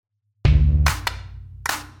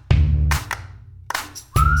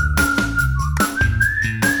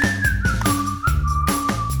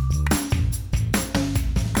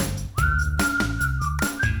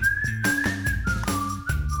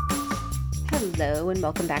Hello, and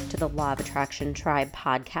welcome back to the Law of Attraction Tribe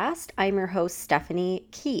podcast. I'm your host, Stephanie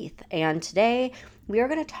Keith, and today we are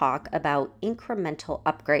going to talk about incremental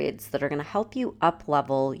upgrades that are going to help you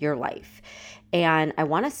up-level your life. And I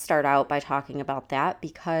want to start out by talking about that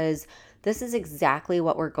because this is exactly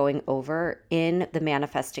what we're going over in the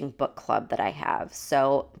Manifesting Book Club that I have.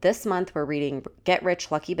 So this month we're reading Get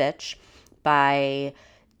Rich, Lucky Bitch by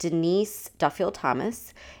Denise Duffield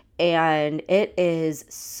Thomas. And it is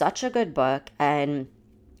such a good book. And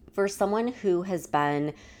for someone who has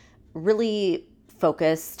been really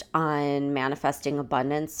focused on manifesting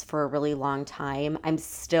abundance for a really long time, I'm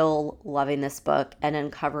still loving this book and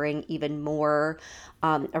uncovering even more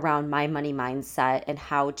around my money mindset and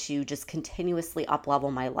how to just continuously up-level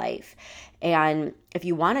my life. And if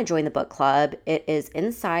you want to join the book club, it is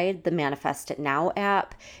inside the Manifest It Now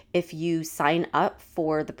app. If you sign up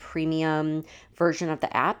for the premium version of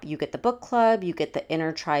the app, you get the book club, you get the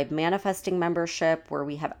Inner Tribe Manifesting membership where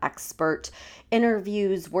we have expert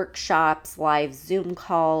interviews, workshops, live Zoom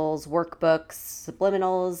calls, workbooks,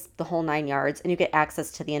 subliminals, the whole 9 yards, and you get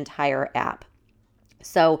access to the entire app.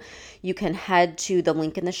 So you can head to the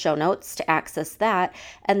link in the show notes to access that.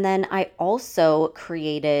 And then I also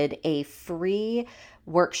created a free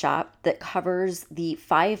workshop that covers the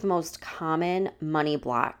 5 most common money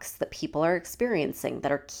blocks that people are experiencing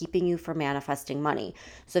that are keeping you from manifesting money.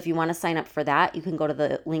 So if you want to sign up for that, you can go to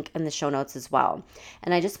the link in the show notes as well.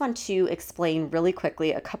 And I just want to explain really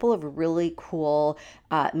quickly a couple of really cool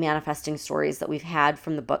manifesting stories that we've had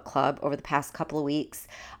from the book club over the past couple of weeks.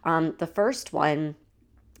 The first one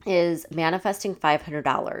is manifesting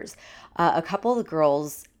 $500. A couple of the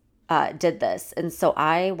girls did this. And so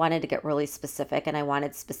I wanted to get really specific, and I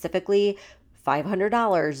wanted specifically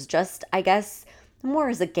 $500, just, I guess, more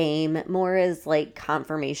as a game, more as like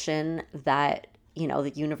confirmation that, you know, the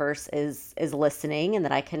universe is listening and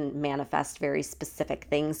that I can manifest very specific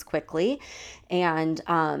things quickly. And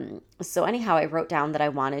so anyhow, I wrote down that I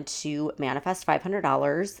wanted to manifest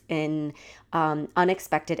 $500 in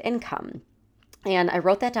unexpected income. And I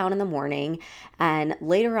wrote that down in the morning, and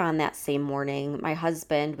later on that same morning, my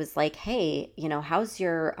husband was like, hey, you know, how's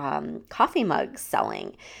your coffee mugs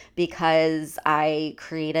selling? Because I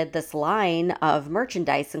created this line of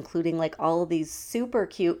merchandise, including like all of these super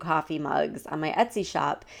cute coffee mugs on my Etsy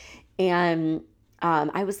shop. And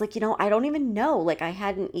I was like, you know, I don't even know, like I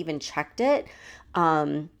hadn't even checked it.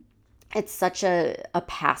 It's such a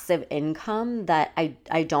passive income that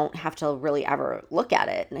I don't have to really ever look at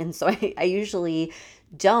it. And so I usually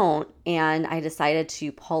don't. And I decided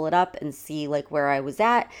to pull it up and see like where I was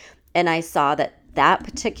at. And I saw that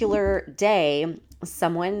particular day,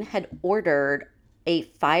 someone had ordered a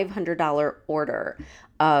 $500 order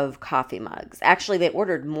of coffee mugs. Actually, they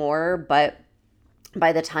ordered more, but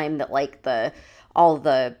by the time that like all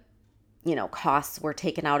the costs were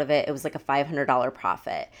taken out of it, it was like a $500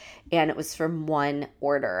 profit. And it was from one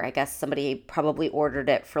order. I guess somebody probably ordered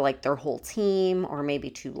it for like their whole team, or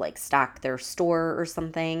maybe to like stock their store or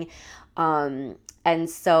something. And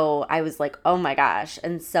so I was like, oh my gosh.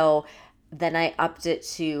 And so then I upped it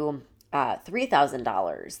to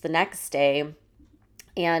 $3,000 the next day,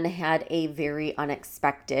 and had a very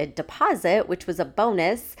unexpected deposit, which was a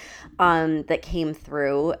bonus that came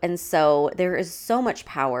through. And so there is so much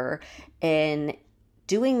power in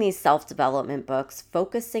doing these self-development books,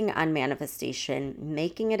 focusing on manifestation,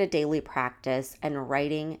 making it a daily practice, and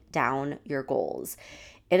writing down your goals.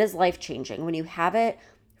 It is life-changing. When you have it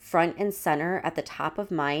front and center at the top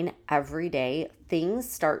of mind every day,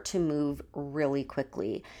 things start to move really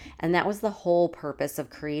quickly. And that was the whole purpose of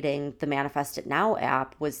creating the Manifest It Now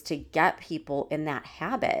app, was to get people in that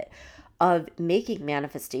habit of making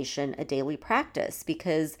manifestation a daily practice.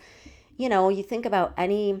 Because, you know, you think about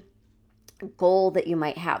any goal that you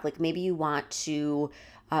might have, like maybe you want to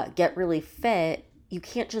get really fit. You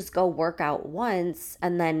can't just go work out once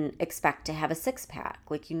and then expect to have a six-pack.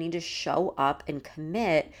 Like you need to show up and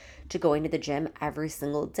commit to going to the gym every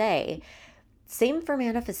single day. Same for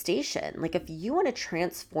manifestation. Like if you want to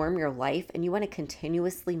transform your life and you want to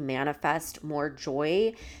continuously manifest more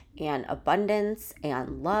joy and abundance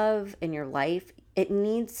and love in your life, it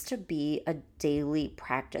needs to be a daily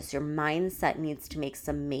practice. Your mindset needs to make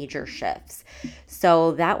some major shifts.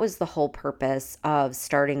 So that was the whole purpose of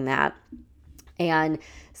starting that. And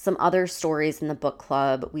some other stories in the book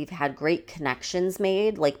club, we've had great connections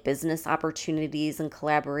made, like business opportunities and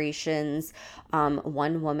collaborations.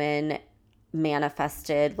 One woman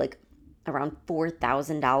manifested like around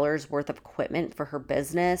 $4,000 worth of equipment for her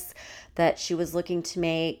business that she was looking to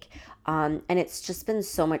make. And it's just been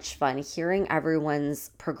so much fun hearing everyone's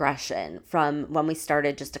progression from when we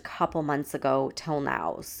started just a couple months ago till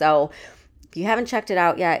now. So If you haven't checked it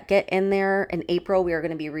out yet, get in there. In April, we are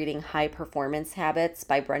going to be reading High Performance Habits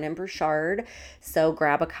by Brendon Burchard. So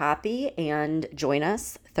grab a copy and join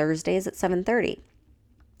us Thursdays at 7:30.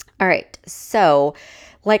 All right. So,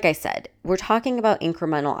 like I said, we're talking about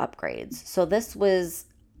incremental upgrades. So this was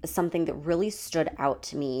something that really stood out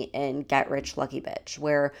to me in Get Rich Lucky Bitch,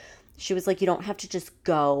 where she was like, you don't have to just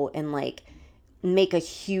go and like make a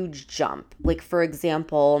huge jump. Like, for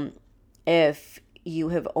example, if you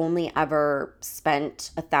have only ever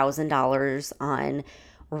spent $1,000 on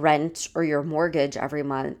rent or your mortgage every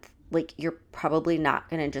month, like you're probably not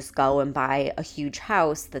going to just go and buy a huge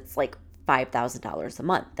house that's like $5,000 a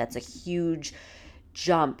month. That's a huge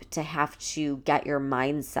jump to have to get your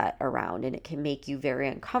mindset around, and it can make you very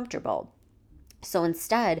uncomfortable. So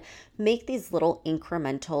instead, make these little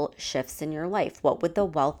incremental shifts in your life. What would the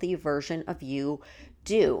wealthy version of you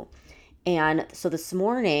do? And so this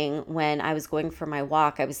morning when I was going for my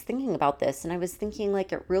walk, I was thinking about this, and I was thinking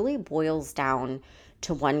like it really boils down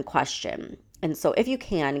to one question. And so if you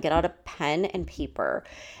can, get out a pen and paper,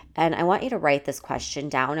 and I want you to write this question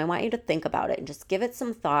down. I want you to think about it and just give it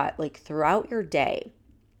some thought like throughout your day.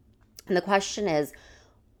 And the question is,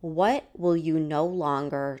 what will you no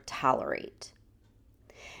longer tolerate?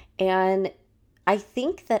 And I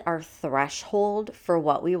think that our threshold for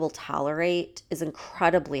what we will tolerate is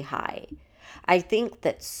incredibly high. I think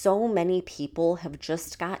that so many people have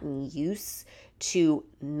just gotten used to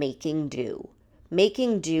making do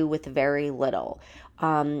with very little,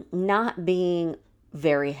 not being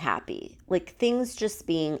very happy, like things just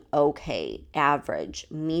being okay, average,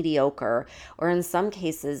 mediocre, or in some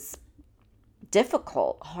cases,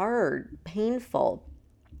 difficult, hard, painful.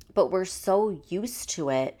 But we're so used to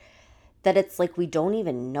it that it's like we don't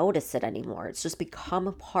even notice it anymore. It's just become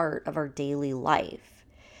a part of our daily life.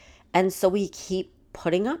 And so we keep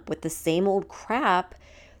putting up with the same old crap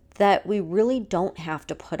that we really don't have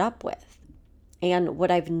to put up with. And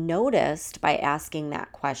what I've noticed by asking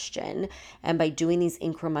that question and by doing these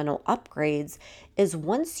incremental upgrades is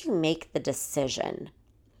once you make the decision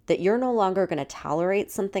that you're no longer going to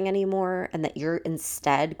tolerate something anymore and that you're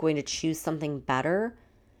instead going to choose something better,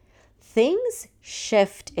 things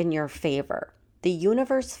shift in your favor. The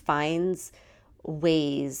universe finds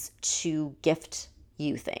ways to gift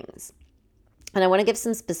you things. And I want to give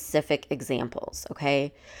some specific examples,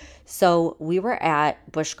 okay? So we were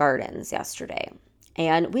at Busch Gardens yesterday,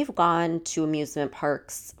 and we've gone to amusement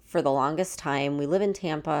parks for the longest time. We live in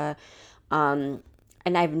Tampa, and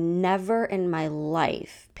I've never in my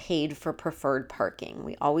life paid for preferred parking.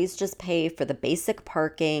 We always just pay for the basic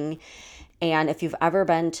parking. And if you've ever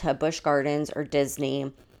been to Busch Gardens or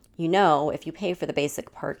Disney, you know if you pay for the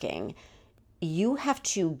basic parking, you have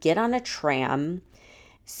to get on a tram.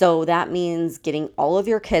 So that means getting all of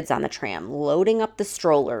your kids on the tram, loading up the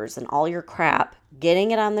strollers and all your crap,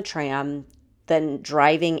 getting it on the tram, then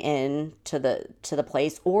driving in to the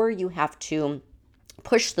place, or you have to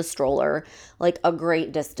push the stroller like a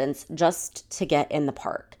great distance just to get in the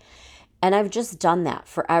park. And I've just done that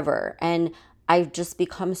forever. And I've just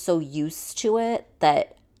become so used to it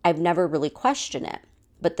that I've never really questioned it.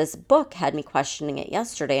 But this book had me questioning it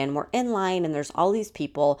yesterday, and we're in line and there's all these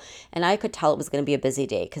people, and I could tell it was going to be a busy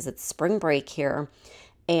day because it's spring break here,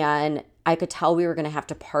 and I could tell we were going to have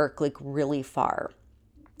to park like really far.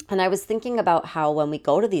 And I was thinking about how when we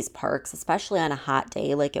go to these parks, especially on a hot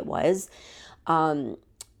day like it was,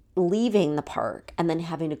 leaving the park and then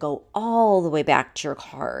having to go all the way back to your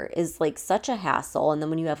car is like such a hassle. And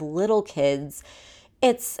then when you have little kids,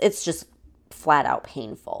 it's just flat out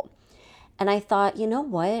painful. And I thought, you know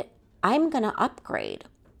what? I'm going to upgrade.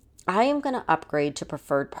 I am going to upgrade to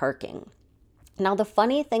preferred parking. Now, the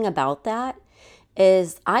funny thing about that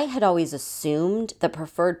is I had always assumed that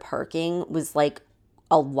preferred parking was like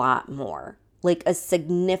a lot more, like a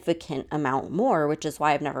significant amount more, which is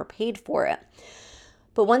why I've never paid for it.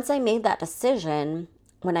 But once I made that decision,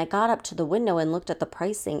 when I got up to the window and looked at the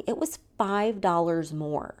pricing, it was $5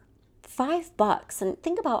 more. $5. And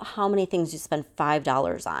think about how many things you spend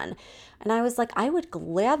 $5 on. And I was like, I would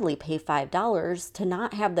gladly pay $5 to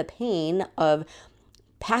not have the pain of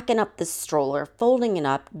packing up the stroller, folding it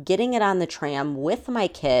up, getting it on the tram with my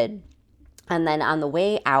kid, and then on the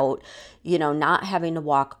way out, not having to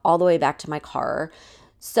walk all the way back to my car.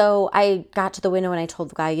 So I got to the window and I told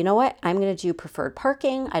the guy, you know what? I'm going to do preferred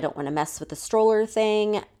parking. I don't want to mess with the stroller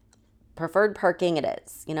thing. Preferred parking it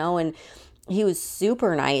is, and he was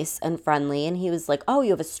super nice and friendly. And he was like, oh, you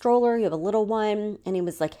have a stroller, you have a little one. And he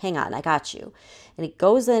was like, hang on, I got you. And he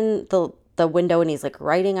goes in the window and he's like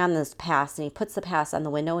writing on this pass, and he puts the pass on the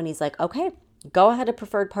window and he's like, okay, go ahead to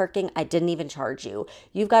preferred parking. I didn't even charge you.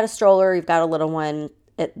 You've got a stroller, you've got a little one.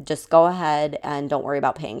 Just go ahead and don't worry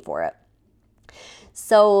about paying for it.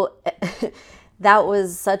 So that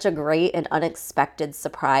was such a great and unexpected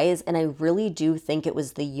surprise. And I really do think it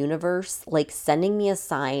was the universe like sending me a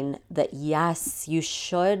sign that, yes, you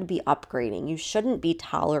should be upgrading. You shouldn't be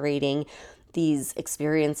tolerating these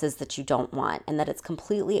experiences that you don't want, and that it's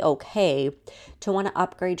completely okay to want to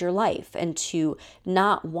upgrade your life and to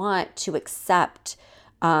not want to accept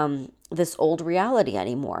this old reality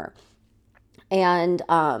anymore. And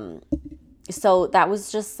so that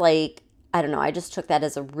was just like, I don't know, I just took that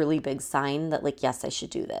as a really big sign that like, yes, I should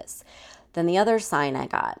do this. Then the other sign I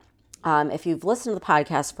got, if you've listened to the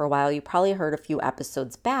podcast for a while, you probably heard a few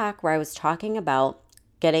episodes back where I was talking about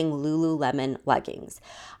getting Lululemon leggings.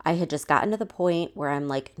 I had just gotten to the point where I'm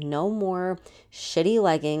like, no more shitty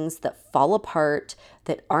leggings that fall apart,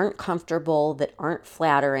 that aren't comfortable, that aren't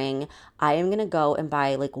flattering. I am going to go and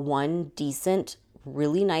buy like one decent,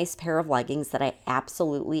 really nice pair of leggings that I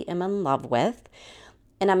absolutely am in love with,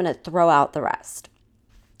 and I'm going to throw out the rest.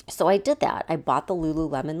 So I did that. I bought the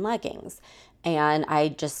Lululemon leggings, and I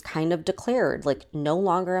just kind of declared, like, no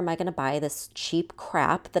longer am I going to buy this cheap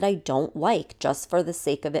crap that I don't like just for the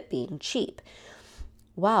sake of it being cheap.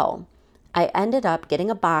 Well, I ended up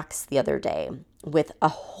getting a box the other day with a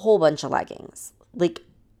whole bunch of leggings, like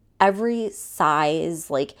every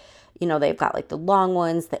size, like, you know, they've got like the long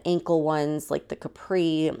ones, the ankle ones, like the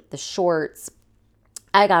capri, the shorts.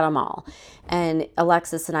 I got them all. And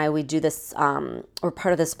Alexis and I, we do this, we're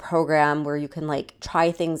part of this program where you can like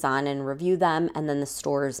try things on and review them, and then the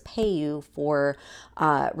stores pay you for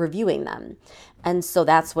reviewing them. And so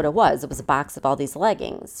that's what it was. It was a box of all these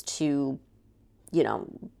leggings to, you know,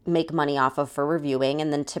 make money off of for reviewing.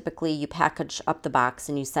 And then typically you package up the box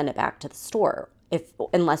and you send it back to the store,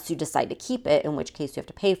 unless you decide to keep it, in which case you have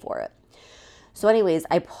to pay for it. So anyways,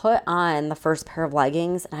 I put on the first pair of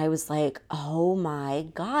leggings and I was like, oh my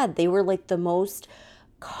God, they were like the most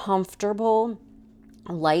comfortable,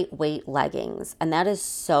 lightweight leggings. And that is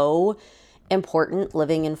so important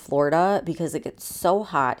living in Florida because it gets so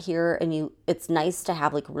hot here, and it's nice to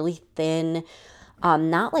have like really thin,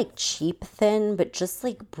 not like cheap thin, but just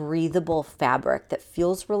like breathable fabric that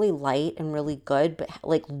feels really light and really good, but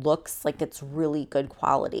like looks like it's really good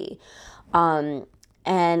quality.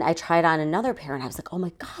 And I tried on another pair and I was like, oh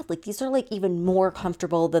my God, like these are like even more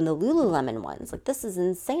comfortable than the Lululemon ones. Like this is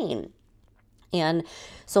insane. And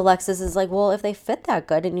so Alexis is like, well, if they fit that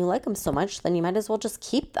good and you like them so much, then you might as well just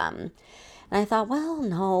keep them. And I thought, well,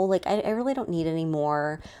 no, like I really don't need any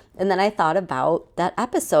more. And then I thought about that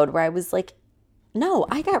episode where I was like, no,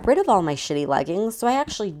 I got rid of all my shitty leggings, so I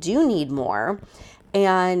actually do need more.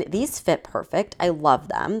 And these fit perfect. I love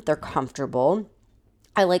them. They're comfortable.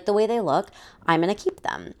 I like the way they look. I'm going to keep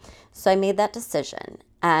them. So I made that decision.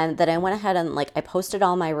 And then I went ahead and like I posted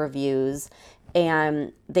all my reviews,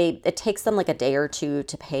 and it takes them like a day or two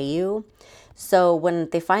to pay you. So when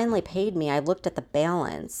they finally paid me, I looked at the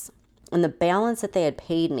balance, and the balance that they had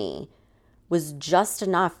paid me was just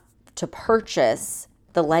enough to purchase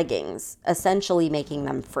the leggings, essentially making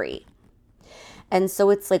them free. And so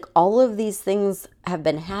it's like all of these things have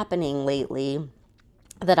been happening lately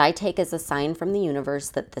that I take as a sign from the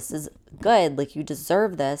universe that this is good, like you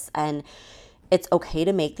deserve this, and it's okay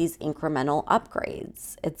to make these incremental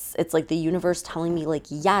upgrades. It's like the universe telling me like,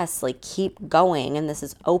 yes, like keep going, and this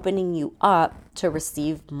is opening you up to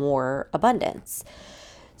receive more abundance.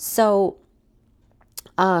 So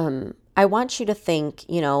I want you to think,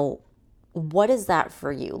 you know, what is that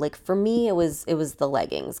for you? Like for me, it was the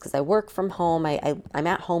leggings, because I work from home. I'm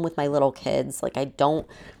at home with my little kids. Like I don't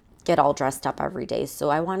get all dressed up every day. So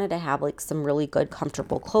I wanted to have like some really good,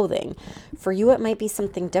 comfortable clothing. For you, it might be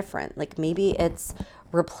something different. Like maybe it's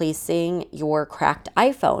replacing your cracked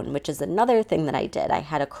iPhone, which is another thing that I did. I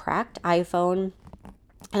had a cracked iPhone,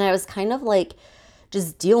 and I was kind of like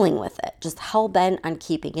just dealing with it, just hell bent on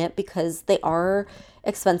keeping it because they are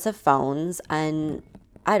expensive phones. And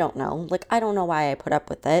I don't know why I put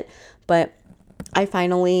up with it, but I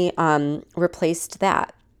finally replaced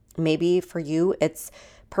that. Maybe for you, it's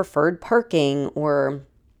preferred parking or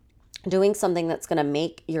doing something that's going to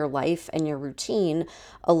make your life and your routine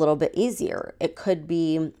a little bit easier. It could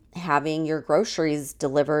be having your groceries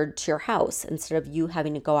delivered to your house instead of you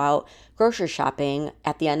having to go out grocery shopping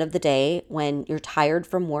at the end of the day when you're tired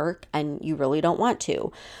from work and you really don't want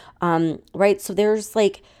to. Right? So there's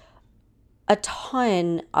like a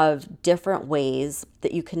ton of different ways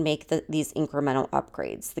that you can make these incremental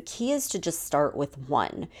upgrades. The key is to just start with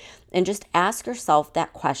one and just ask yourself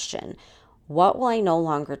that question: what will I no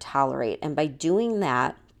longer tolerate? And by doing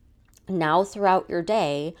that, now throughout your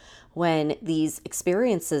day, when these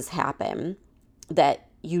experiences happen that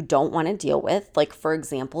you don't want to deal with. Like, for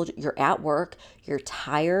example, you're at work, you're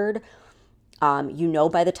tired.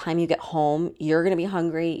 By the time you get home, you're going to be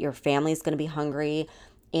hungry, your family's going to be hungry,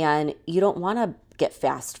 and you don't want to get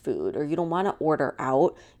fast food or you don't want to order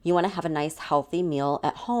out. You want to have a nice, healthy meal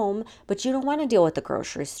at home, but you don't want to deal with the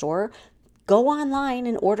grocery store. Go online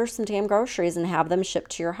and order some damn groceries and have them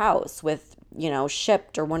shipped to your house with,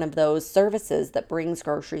 Shipped or one of those services that brings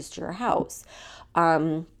groceries to your house.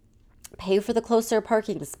 Pay for the closer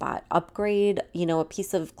parking spot, upgrade, a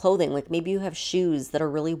piece of clothing. Like maybe you have shoes that are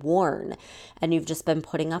really worn and you've just been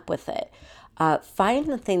putting up with it. Find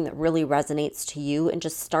the thing that really resonates to you and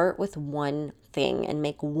just start with one thing and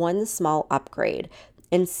make one small upgrade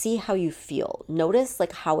and see how you feel. Notice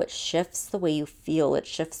like how it shifts the way you feel. It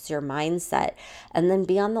shifts your mindset, and then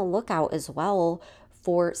be on the lookout as well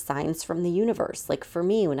for signs from the universe. Like for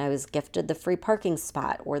me, when I was gifted the free parking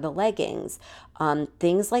spot or the leggings,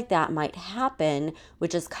 things like that might happen,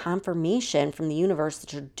 which is confirmation from the universe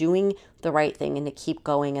that you're doing the right thing and to keep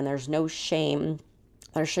going. And there's no shame.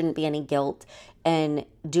 There shouldn't be any guilt in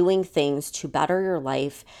doing things to better your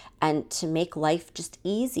life and to make life just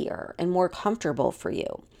easier and more comfortable for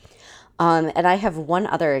you. And I have one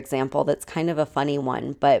other example that's kind of a funny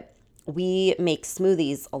one, but we make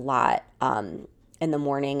smoothies a lot in the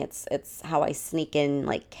morning. It's how I sneak in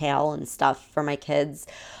like kale and stuff for my kids.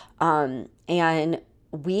 And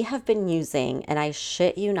we have been using, and I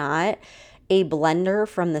shit you not, a blender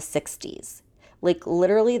from the 60s. Like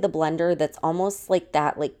literally the blender that's almost like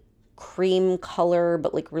that, like cream color,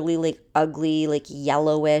 but like really like ugly, like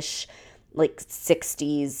yellowish, like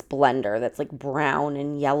 60s blender that's like brown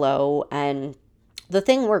and yellow. And the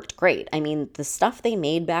thing worked great. I mean, the stuff they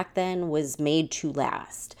made back then was made to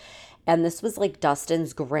last. And this was like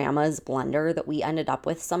Dustin's grandma's blender that we ended up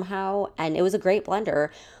with somehow. And it was a great blender.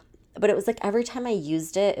 But it was like every time I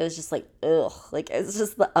used it, it was just like, ugh, like it's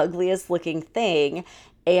just the ugliest looking thing.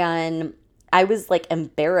 And I was like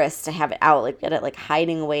embarrassed to have it out, like get it like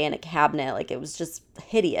hiding away in a cabinet. Like it was just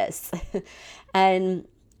hideous. And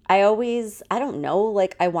I don't know,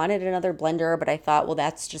 like I wanted another blender, but I thought, well,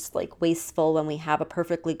 that's just like wasteful when we have a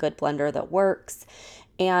perfectly good blender that works.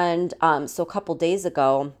 And so a couple days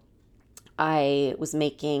ago, I was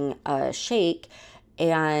making a shake,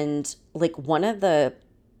 and like one of the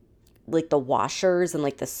washers and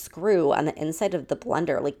like the screw on the inside of the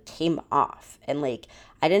blender like came off, and like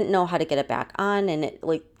I didn't know how to get it back on, and it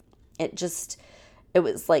was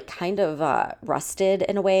like kind of rusted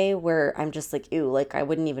in a way where I'm just like, ew, like I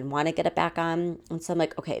wouldn't even want to get it back on. And so I'm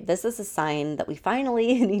like, okay, this is a sign that we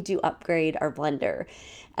finally need to upgrade our blender.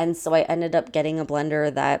 And so I ended up getting a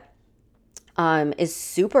blender that is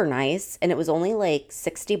super nice, and it was only like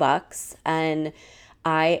 $60, and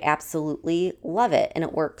I absolutely love it, and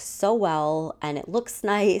it works so well, and it looks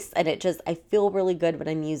nice, and I feel really good when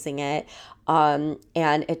I'm using it, and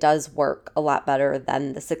it does work a lot better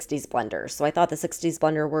than the 60s blender. So I thought the 60s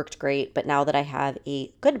blender worked great, but now that I have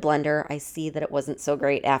a good blender, I see that it wasn't so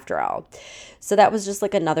great after all. So that was just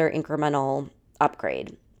like another incremental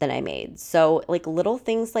upgrade that I made. So like little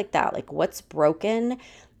things like that, like what's broken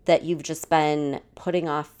that you've just been putting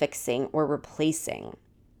off fixing or replacing.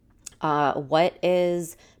 What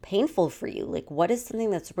is painful for you? Like what is something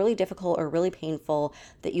that's really difficult or really painful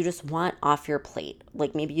that you just want off your plate?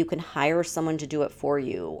 Like maybe you can hire someone to do it for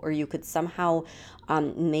you, or you could somehow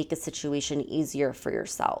make a situation easier for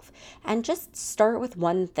yourself. And just start with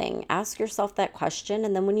one thing. Ask yourself that question,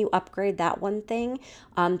 and then when you upgrade that one thing,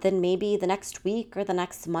 then maybe the next week or the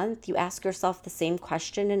next month you ask yourself the same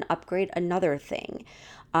question and upgrade another thing.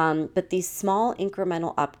 But these small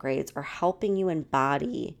incremental upgrades are helping you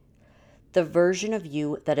embody the version of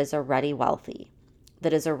you that is already wealthy,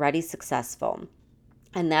 that is already successful.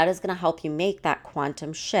 And that is going to help you make that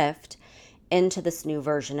quantum shift into this new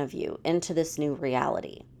version of you, into this new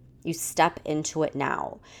reality. You step into it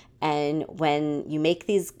now. And when you make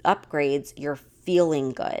these upgrades, you're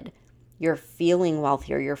feeling good. You're feeling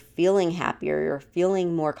wealthier. You're feeling happier. You're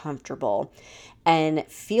feeling more comfortable. And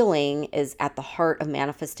feeling is at the heart of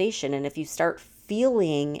manifestation. And if you start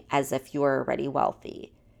feeling as if you are already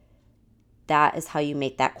wealthy, that is how you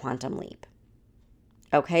make that quantum leap.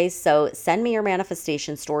 Okay, so send me your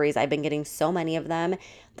manifestation stories. I've been getting so many of them.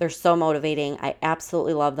 They're so motivating. I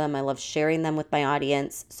absolutely love them. I love sharing them with my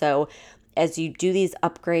audience. So as you do these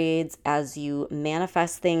upgrades, as you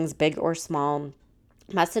manifest things big or small,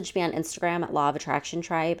 message me on Instagram at Law of Attraction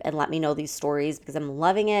Tribe and let me know these stories because I'm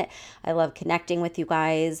loving it. I love connecting with you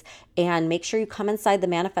guys. And make sure you come inside the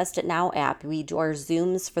Manifest It Now app. We do our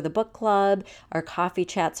Zooms for the book club, our coffee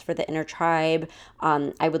chats for the inner tribe.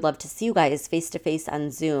 I would love to see you guys face to face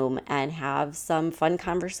on Zoom and have some fun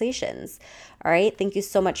conversations. All right. Thank you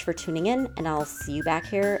so much for tuning in, and I'll see you back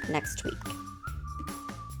here next week.